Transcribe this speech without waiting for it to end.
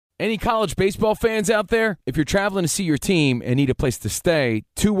Any college baseball fans out there? If you're traveling to see your team and need a place to stay,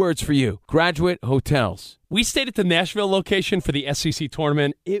 2 words for you: Graduate Hotels. We stayed at the Nashville location for the SEC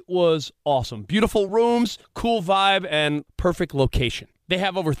tournament. It was awesome. Beautiful rooms, cool vibe, and perfect location. They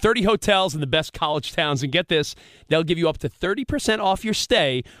have over 30 hotels in the best college towns, and get this, they'll give you up to 30% off your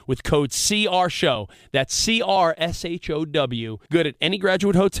stay with code CRSHOW. That's CRSHOW. Good at any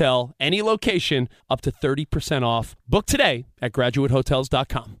Graduate Hotel, any location, up to 30% off. Book today at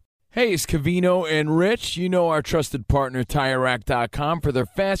graduatehotels.com. Hey, it's Cavino and Rich. You know our trusted partner, TireRack.com, for their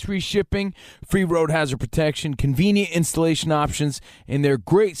fast reshipping, free road hazard protection, convenient installation options, and their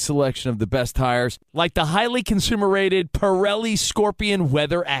great selection of the best tires, Like the highly consumer-rated Pirelli Scorpion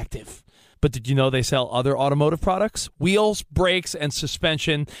Weather Active. But did you know they sell other automotive products? Wheels, brakes, and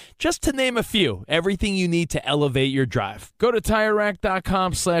suspension, just to name a few. Everything you need to elevate your drive. Go to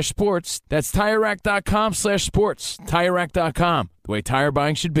TireRack.com/sports. That's TireRack.com/sports. TireRack.com, the way tire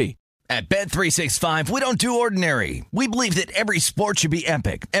buying should be. At Bet365, we don't do ordinary. We believe that every sport should be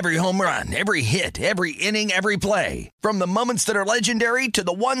epic. Every home run, every hit, every inning, every play. From the moments that are legendary to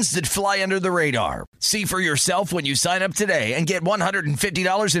the ones that fly under the radar. See for yourself when you sign up today and get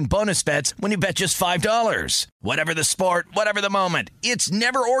 $150 in bonus bets when you bet just $5. Whatever the sport, whatever the moment, it's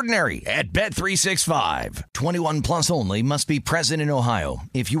never ordinary at Bet365. 21 plus only. Must be present in Ohio.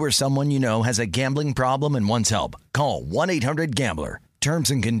 If you or someone you know has a gambling problem and wants help, call 1-800-GAMBLER.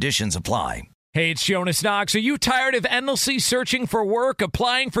 Terms and conditions apply. Hey, it's Jonas Knox. Are you tired of endlessly searching for work,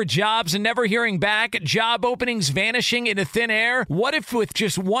 applying for jobs, and never hearing back? Job openings vanishing into thin air? What if with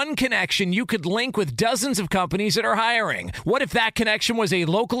just one connection, you could link with dozens of companies that are hiring? What if that connection was a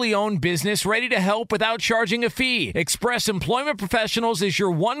locally owned business ready to help without charging a fee? Express Employment Professionals is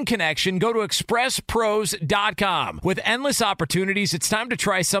your one connection. Go to expresspros.com. With endless opportunities, it's time to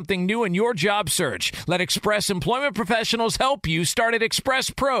try something new in your job search. Let Express Employment Professionals help you. Start at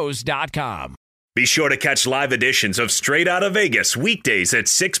expresspros.com. Be sure to catch live editions of Straight Outta Vegas weekdays at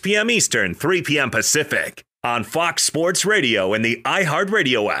 6 p.m. Eastern, 3 p.m. Pacific on Fox Sports Radio and the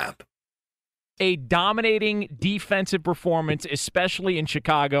iHeartRadio app. A dominating defensive performance, especially in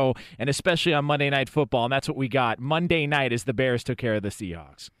Chicago and especially on Monday Night Football, and that's what we got Monday night as the Bears took care of the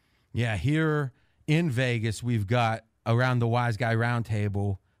Seahawks. Yeah, here in Vegas, we've got around the Wise Guy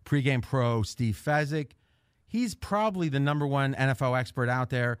Roundtable, pregame pro Steve Fezzik. He's probably the number one NFL expert out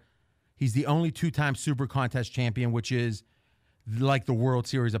there. He's the only 2-time Super Contest champion, which is like the World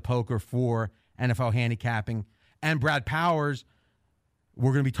Series of Poker for NFL handicapping. And Brad Powers,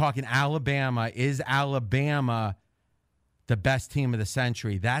 we're going to be talking Alabama. Is Alabama the best team of the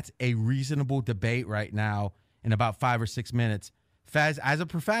century? That's a reasonable debate right now in about 5 or 6 minutes. Fez, as a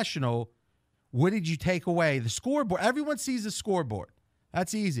professional, what did you take away? The scoreboard. Everyone sees the scoreboard.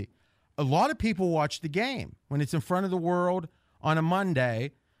 That's easy. A lot of people watch the game. When it's in front of the world on a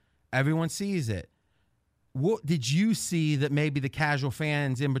Monday, everyone sees it. What did you see that maybe the casual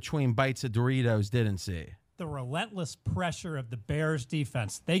fans in between bites of Doritos didn't see? The relentless pressure of the Bears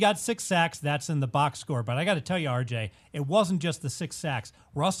defense. They got 6 sacks. That's in the box score. But I got to tell you, RJ, it wasn't just the 6 sacks.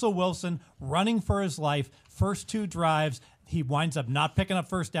 Russell Wilson running for his life. First 2 drives, he winds up not picking up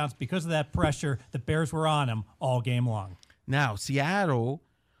first downs because of that pressure. The Bears were on him all game long. Now, Seattle,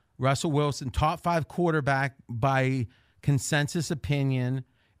 Russell Wilson, top 5 quarterback by consensus opinion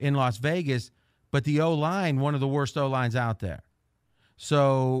in Las Vegas, but the O-line, one of the worst O-lines out there.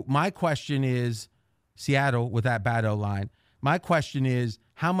 So my question is, Seattle with that bad O-line, my question is,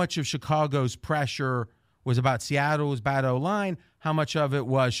 how much of Chicago's pressure was about Seattle's bad O-line? How much of it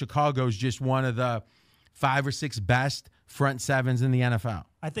was Chicago's just one of the 5 or 6 best front sevens in the NFL?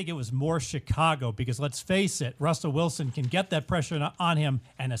 I think it was more Chicago because, let's face it, Russell Wilson can get that pressure on him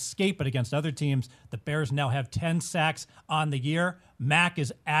and escape it against other teams. The Bears now have 10 sacks on the year. Mack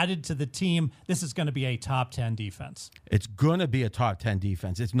is added to the team. This is going to be a top 10 defense. It's going to be a top 10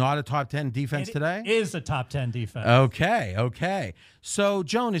 defense. It's not a top 10 defense today? It is a top 10 defense. Okay. So,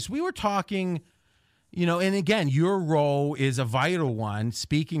 Jonas, we were talking, and again, your role is a vital one,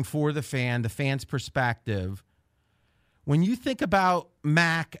 speaking for the fan's perspective. When you think about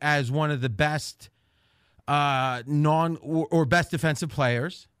Mack as one of the best best defensive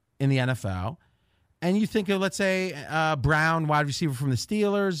players in the NFL, and you think of, let's say, Brown, wide receiver from the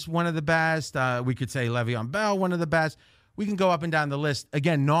Steelers, one of the best. We could say Le'Veon Bell, one of the best. We can go up and down the list.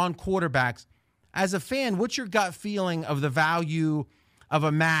 Again, non-quarterbacks. As a fan, what's your gut feeling of the value of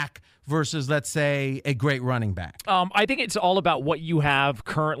a Mack versus, let's say, a great running back? I think it's all about what you have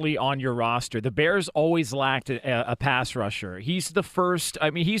currently on your roster. The Bears always lacked a pass rusher. He's the first.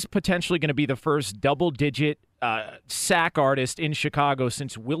 He's potentially going to be the first double-digit sack artist in Chicago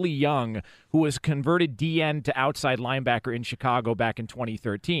since Willie Young, who was converted DN to outside linebacker in Chicago back in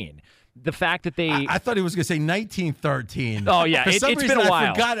 2013. The fact that they... I thought he was going to say 1913. Oh, yeah. For some it's reason, been a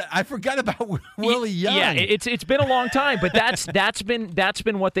while. I forgot about Willie Young. Yeah, it's been a long time, but that's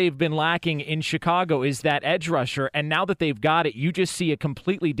been what they've been lacking in Chicago is that edge rusher, and now that they've got it, you just see a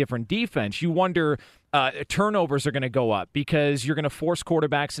completely different defense. You wonder... turnovers are going to go up because you're going to force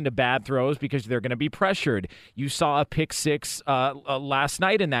quarterbacks into bad throws because they're going to be pressured. You saw a pick six last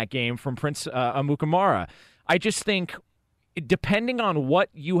night in that game from Prince Amukamara. I just think, depending on what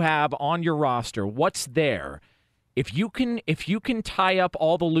you have on your roster, what's there, if you can tie up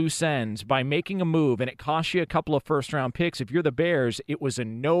all the loose ends by making a move and it costs you a couple of first-round picks, if you're the Bears, it was a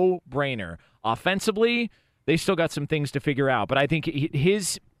no-brainer. Offensively, they still got some things to figure out, but I think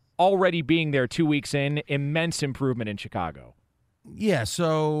his already being there 2 weeks in, immense improvement in Chicago. Yeah,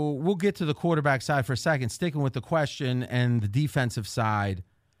 so we'll get to the quarterback side for a second. Sticking with the question and the defensive side,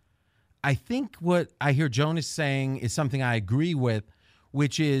 I think what I hear Jonas saying is something I agree with,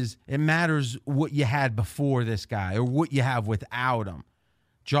 which is it matters what you had before this guy or what you have without him.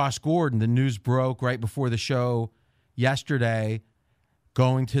 Josh Gordon, the news broke right before the show yesterday,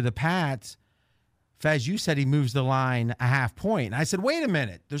 going to the Pats. Fez, you said he moves the line a half point. And I said, wait a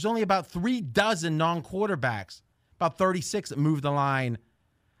minute. There's only about 36 non-quarterbacks, about 36 that move the line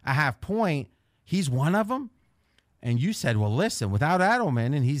a half point. He's one of them. And you said, well, listen, without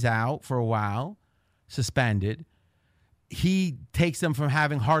Edelman, and he's out for a while, suspended, he takes them from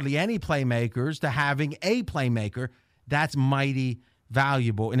having hardly any playmakers to having a playmaker. That's mighty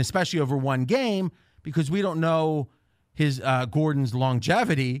valuable, and especially over one game because we don't know his Gordon's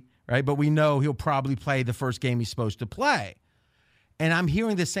longevity, right? But we know he'll probably play the first game he's supposed to play. And I'm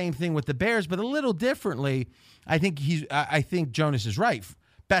hearing the same thing with the Bears, but a little differently. I think Jonas is right.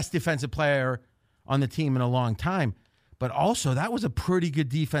 Best defensive player on the team in a long time. But also, that was a pretty good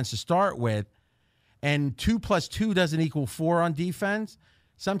defense to start with. And 2 + 2 doesn't equal 4 on defense.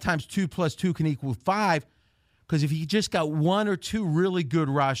 Sometimes 2 + 2 can equal 5. Because if you just got 1 or 2 really good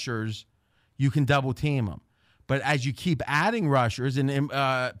rushers, you can double team them. But as you keep adding rushers and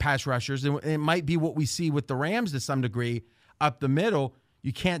pass rushers, and it might be what we see with the Rams to some degree up the middle,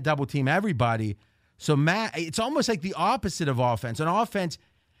 you can't double team everybody. So Matt, it's almost like the opposite of offense. On offense,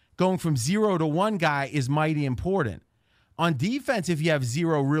 going from 0 to 1 guy is mighty important. On defense, if you have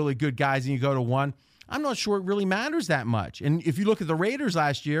 0 really good guys and you go to 1, I'm not sure it really matters that much. And if you look at the Raiders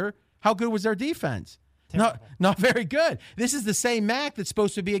last year, how good was their defense? Not very good. This is the same Mac that's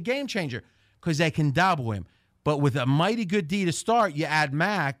supposed to be a game changer because they can double him. But with a mighty good D to start, you add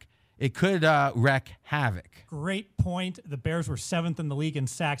Mac, it could wreak havoc. Great point. The Bears were 7th in the league in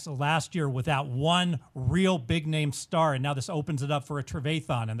sacks last year without one real big-name star, and now this opens it up for a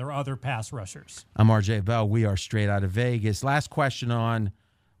Trevathan and their other pass rushers. I'm RJ Bell. We are straight out of Vegas. Last question on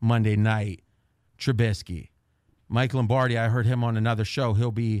Monday night, Trubisky. Mike Lombardi, I heard him on another show.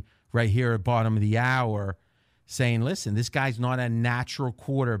 He'll be right here at bottom of the hour saying, listen, this guy's not a natural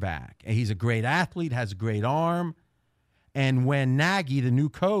quarterback. He's a great athlete, has a great arm. And when Nagy, the new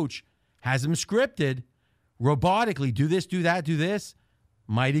coach, has him scripted, robotically, do this, do that, do this,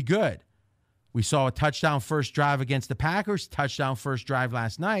 mighty good. We saw a touchdown first drive against the Packers, touchdown first drive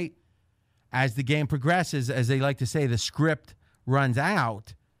last night. As the game progresses, as they like to say, the script runs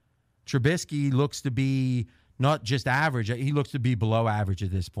out, Trubisky looks to be not just average, he looks to be below average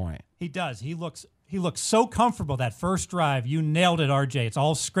at this point. He does. He looks so comfortable that first drive. You nailed it, RJ. It's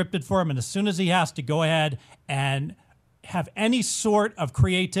all scripted for him, and as soon as he has to go ahead and have any sort of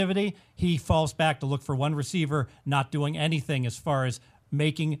creativity, he falls back to look for one receiver, not doing anything as far as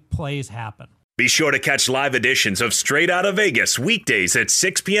making plays happen. Be sure to catch live editions of Straight Outta Vegas weekdays at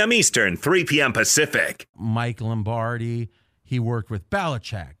 6 p.m. Eastern, 3 p.m. Pacific. Mike Lombardi, he worked with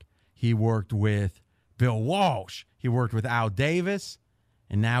Belichick. He worked with Bill Walsh. He worked with Al Davis.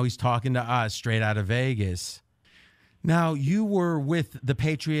 And now he's talking to us straight out of Vegas. Now, you were with the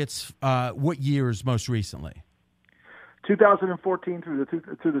Patriots what years most recently? 2014 through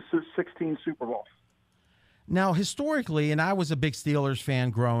the 16 Super Bowls. Now, historically, and I was a big Steelers fan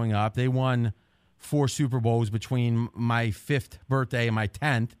growing up, they won 4 Super Bowls between my 5th birthday and my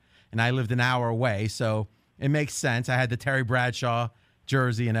 10th, and I lived an hour away, so it makes sense. I had the Terry Bradshaw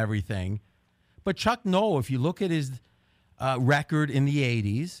jersey and everything. But Chuck Noll, if you look at his record in the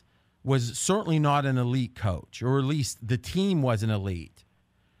 80s, was certainly not an elite coach, or at least the team wasn't elite.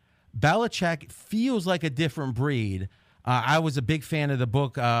 Belichick feels like a different breed. I was a big fan of the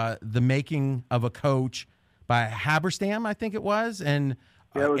book, The Making of a Coach, by Halberstam, I think it was. And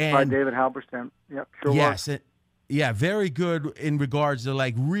yeah, it was by David Halberstam. Yep, sure yes, was. Yeah, very good in regards to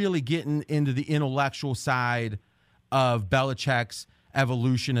like really getting into the intellectual side of Belichick's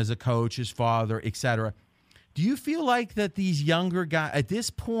evolution as a coach, his father, etc. Do you feel like that these younger guys at this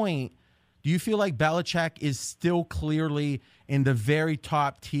point, do you feel like Belichick is still clearly in the very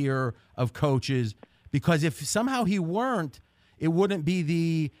top tier of coaches? Because if somehow he weren't, it wouldn't be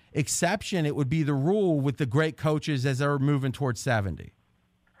the exception. It would be the rule with the great coaches as they're moving towards 70.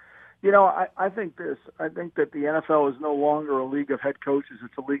 You know, I think this. I think that the NFL is no longer a league of head coaches.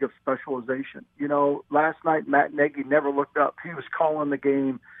 It's a league of specialization. You know, last night Matt Nagy never looked up. He was calling the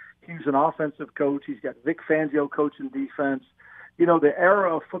game. He was an offensive coach. He's got Vic Fangio coaching defense. You know, the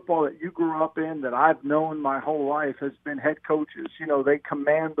era of football that you grew up in, that I've known my whole life, has been head coaches. You know, they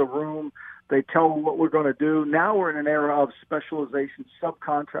command the room. They tell what we're going to do. Now we're in an era of specialization,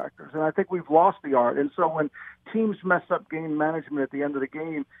 subcontractors, and I think we've lost the art. And so when teams mess up game management at the end of the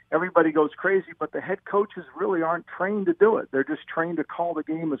game, everybody goes crazy, but the head coaches really aren't trained to do it. They're just trained to call the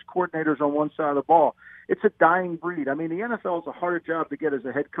game as coordinators on one side of the ball. It's a dying breed. I mean, the NFL is a harder job to get as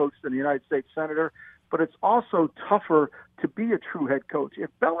a head coach than the United States Senator, but it's also tougher to be a true head coach. If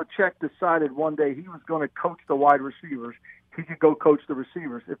Belichick decided one day he was going to coach the wide receivers, he could go coach the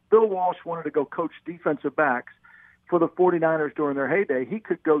receivers. If Bill Walsh wanted to go coach defensive backs for the 49ers during their heyday, he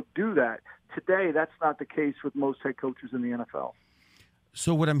could go do that. Today, that's not the case with most head coaches in the NFL.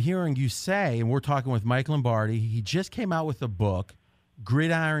 So what I'm hearing you say, and we're talking with Mike Lombardi, he just came out with a book,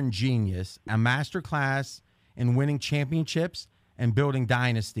 Gridiron Genius, a masterclass in winning championships and building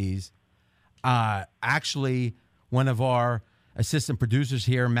dynasties. Actually, one of our assistant producers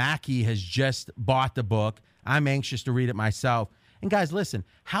here, Mackie, has just bought the book. I'm anxious to read it myself. And guys, listen,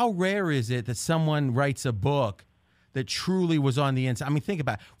 how rare is it that someone writes a book that truly was on the inside? I mean, think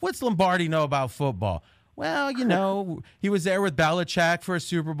about it. What's Lombardi know about football? Well, you know, he was there with Belichick for a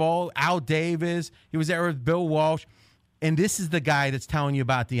Super Bowl, Al Davis. He was there with Bill Walsh. And this is the guy that's telling you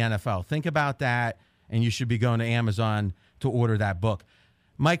about the NFL. Think about that, and you should be going to Amazon to order that book.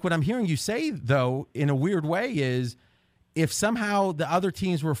 Mike, what I'm hearing you say, though, in a weird way is if somehow the other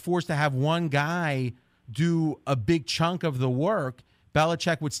teams were forced to have one guy do a big chunk of the work,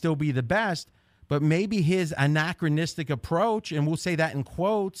 Belichick would still be the best, but maybe his anachronistic approach, and we'll say that in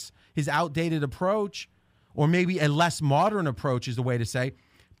quotes, his outdated approach, or maybe a less modern approach is the way to say,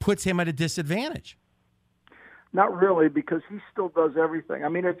 puts him at a disadvantage. Not really, because he still does everything. I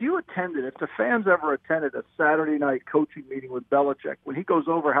mean, if the fans ever attended a Saturday night coaching meeting with Belichick, when he goes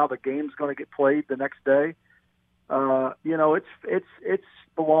over how the game's going to get played the next day, you know, it's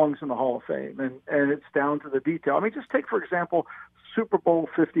belongs in the Hall of Fame, and it's down to the detail. I mean, just take, for example, Super Bowl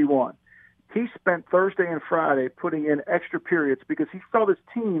 51. He spent Thursday and Friday putting in extra periods because he felt his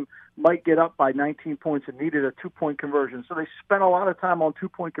team might get up by 19 points and needed a 2-point conversion. So they spent a lot of time on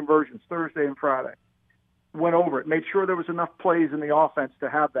 2-point conversions Thursday and Friday. Went over it, made sure there was enough plays in the offense to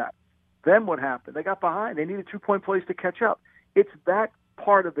have that. Then what happened? They got behind. They needed 2-point plays to catch up. It's that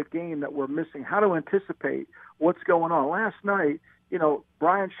part of the game that we're missing, how to anticipate what's going on. Last night, you know,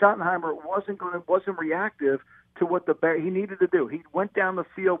 Brian Schottenheimer wasn't reactive to what he needed to do. He went down the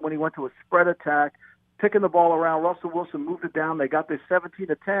field when he went to a spread attack, picking the ball around. Russell Wilson moved it down. They got this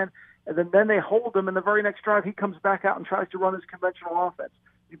 17-10, and then they hold him. And the very next drive, he comes back out and tries to run his conventional offense.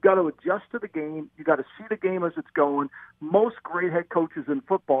 You've got to adjust to the game. You've got to see the game as it's going. Most great head coaches in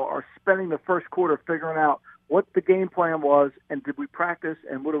football are spending the first quarter figuring out what the game plan was, and did we practice,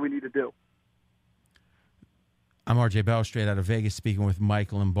 and what do we need to do? I'm RJ Bell, straight out of Vegas, speaking with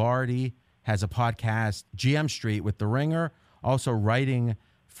Mike Lombardi. Has a podcast, GM Street, with The Ringer, also writing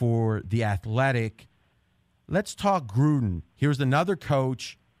for The Athletic. Let's talk Gruden. Here's another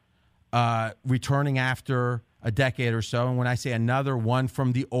coach returning after a decade or so. And when I say another one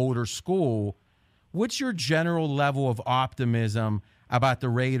from the older school, what's your general level of optimism about the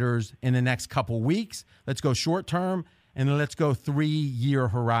Raiders in the next couple weeks? Let's go short term, and then let's go 3-year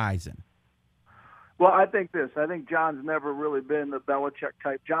horizon. Well, I think John's never really been the Belichick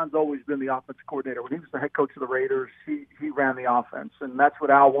type. John's always been the offensive coordinator. When he was the head coach of the Raiders, he ran the offense, and that's what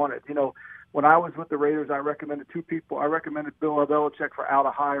Al wanted. You know, when I was with the Raiders, I recommended two people. I recommended Bill Belichick for Al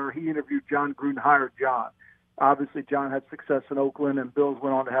to hire. He interviewed John Gruden, hired John. Obviously, John had success in Oakland, and Bills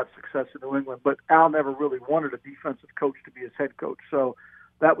went on to have success in New England. But Al never really wanted a defensive coach to be his head coach, so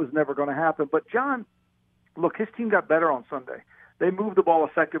that was never going to happen. But John, look, his team got better on Sunday. They moved the ball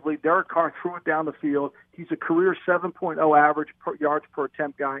effectively. Derek Carr threw it down the field. He's a career 7.0 average yards per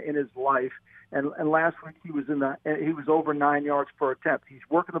attempt guy in his life. And last week he was over 9 yards per attempt. He's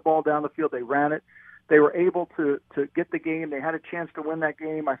working the ball down the field. They ran it. They were able to get the game. They had a chance to win that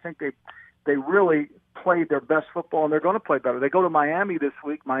game. I think they really played their best football, and they're going to play better. They go to Miami this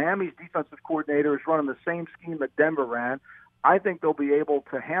week. Miami's defensive coordinator is running the same scheme that Denver ran. I think they'll be able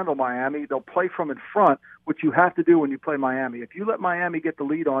to handle Miami. They'll play from in front, which you have to do when you play Miami. If you let Miami get the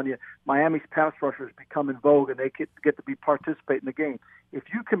lead on you, Miami's pass rushers become in vogue, and they get to participate in the game. If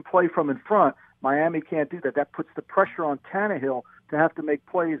you can play from in front, Miami can't do that. That puts the pressure on Tannehill to have to make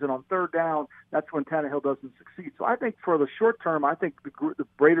plays, and on third down, that's when Tannehill doesn't succeed. So I think for the short term, I think the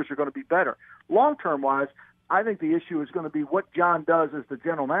Raiders are going to be better. Long term wise, I think the issue is going to be what John does as the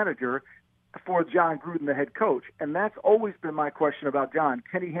general manager for John Gruden, the head coach. And that's always been my question about John.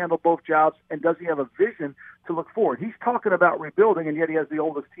 Can he handle both jobs, and does he have a vision to look forward? He's talking about rebuilding, and yet he has the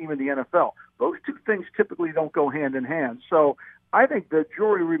oldest team in the NFL. Those two things typically don't go hand in hand. So I think the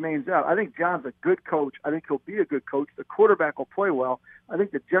jury remains out. I think John's a good coach. I think he'll be a good coach. The quarterback will play well. I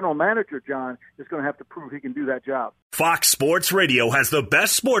think the general manager, John, is going to have to prove he can do that job. Fox Sports Radio has the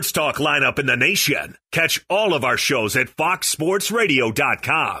best sports talk lineup in the nation. Catch all of our shows at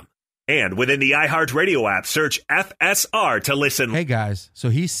foxsportsradio.com. And within the iHeartRadio app, search FSR to listen. Hey, guys. So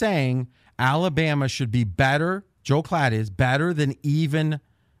he's saying Alabama should be better. Joel Klatt is better than even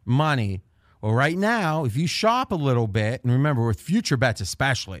money. Well, right now, if you shop a little bit, and remember, with future bets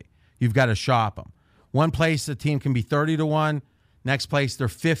especially, you've got to shop them. One place a team can be 30-1. Next place, they're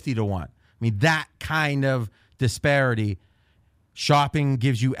 50-1. I mean, that kind of disparity. Shopping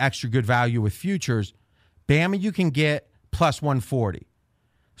gives you extra good value with futures. Bama, you can get plus 140.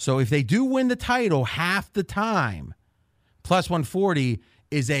 So if they do win the title half the time, plus 140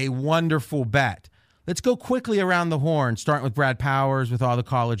 is a wonderful bet. Let's go quickly around the horn, starting with Brad Powers with all the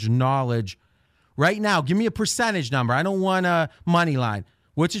college knowledge. Right now, give me a percentage number. I don't want a money line.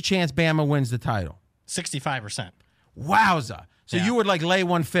 What's the chance Bama wins the title? 65%. Wowza. So you would like lay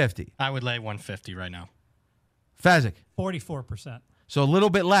 150? I would lay 150 right now. Fezzik? 44%. So a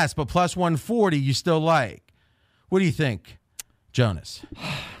little bit less, but plus 140 you still like. What do you think, Jonas?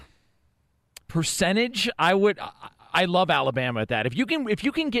 Percentage, I love Alabama at that. If you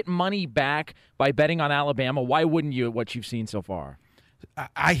can get money back by betting on Alabama, why wouldn't you at what you've seen so far?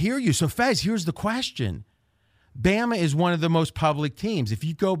 I hear you. So Fez, here's the question. Bama is one of the most public teams. If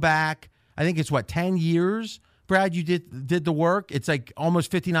you go back, I think it's 10 years, Brad, you did the work. It's like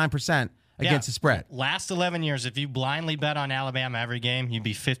almost 59% against the spread. Last 11 years, if you blindly bet on Alabama every game, you'd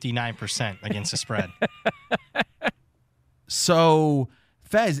be 59% against the spread. So,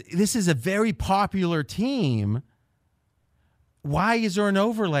 Fez, this is a very popular team. Why is there an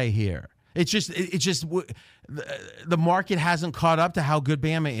overlay here? It's just the market hasn't caught up to how good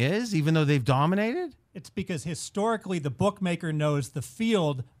Bama is, even though they've dominated? It's because historically the bookmaker knows the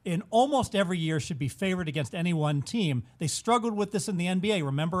field in almost every year should be favored against any one team. They struggled with this in the NBA.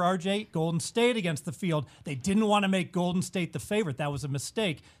 Remember, RJ? Golden State against the field. They didn't want to make Golden State the favorite. That was a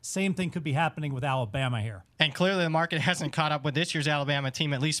mistake. Same thing could be happening with Alabama here. And clearly the market hasn't caught up with this year's Alabama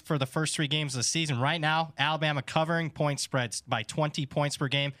team, at least for the first 3 games of the season. Right now, Alabama covering point spreads by 20 points per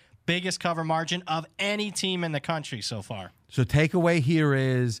game. Biggest cover margin of any team in the country so far. So takeaway here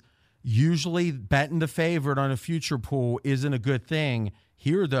is usually betting the favorite on a future pool isn't a good thing.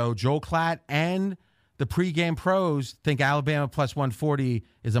 Here, though, Joel Klatt and the pregame pros think Alabama plus 140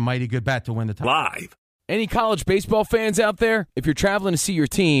 is a mighty good bet to win the title. Live. Any college baseball fans out there? If you're traveling to see your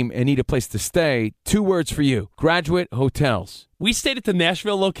team and need a place to stay, 2 words for you: Graduate Hotels. We stayed at the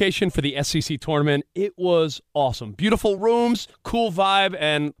Nashville location for the SEC tournament. It was awesome. Beautiful rooms, cool vibe,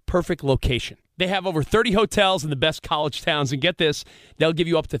 and perfect location. They have over 30 hotels in the best college towns. And get this, they'll give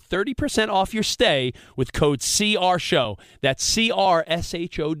you up to 30% off your stay with code CRSHOW. That's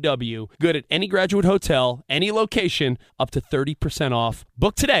CRSHOW. Good at any Graduate Hotel, any location, up to 30% off.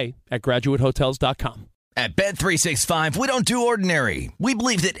 Book today at graduatehotels.com. At Bet365, we don't do ordinary. We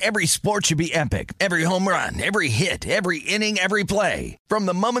believe that every sport should be epic. Every home run, every hit, every inning, every play. From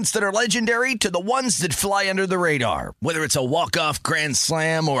the moments that are legendary to the ones that fly under the radar. Whether it's a walk-off grand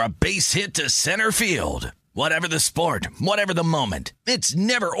slam or a base hit to center field. Whatever the sport, whatever the moment. It's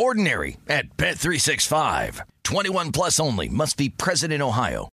never ordinary at Bet365. 21 plus only. Must be present in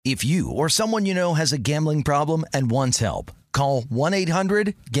Ohio. If you or someone you know has a gambling problem and wants help, call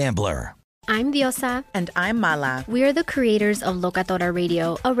 1-800-GAMBLER. I'm Diosa. And I'm Mala. We are the creators of Locatora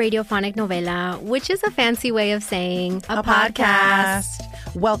Radio, a radiophonic novela, which is a fancy way of saying a podcast.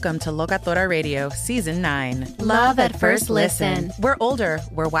 Welcome to Locatora Radio Season 9. Love at first listen. We're older,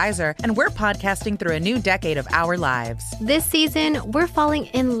 we're wiser, and we're podcasting through a new decade of our lives. This season, we're falling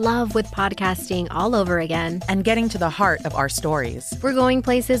in love with podcasting all over again. And getting to the heart of our stories. We're going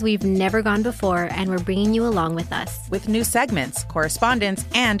places we've never gone before, and we're bringing you along with us. With new segments, correspondence,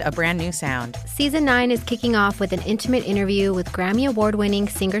 and a brand new sound. Season 9 is kicking off with an intimate interview with Grammy Award-winning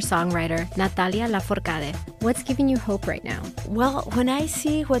singer-songwriter Natalia Lafourcade. What's giving you hope right now? Well, when I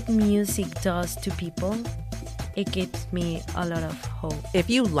see what music does to people, it gives me a lot of hope.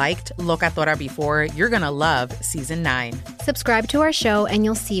 If you liked Locatora before, you're going to love Season 9. Subscribe to our show and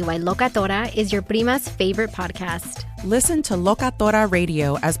you'll see why Locatora is your prima's favorite podcast. Listen to Locatora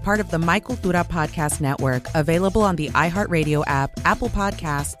Radio as part of the My Cultura Podcast Network, available on the iHeartRadio app, Apple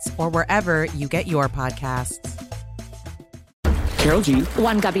Podcasts, or wherever you get your podcasts. Karol G,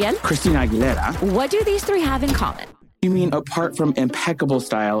 Juan Gabriel, Christina Aguilera. What do these three have in common? You mean apart from impeccable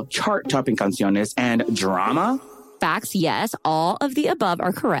style, chart-topping canciones, and drama? Facts, yes, all of the above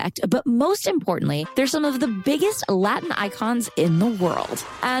are correct. But most importantly, they're some of the biggest Latin icons in the world.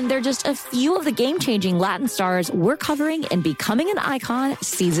 And they're just a few of the game-changing Latin stars we're covering in Becoming an Icon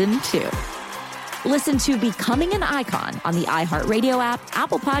Season 2. Listen to Becoming an Icon on the iHeartRadio app,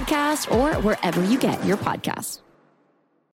 Apple Podcasts, or wherever you get your podcasts.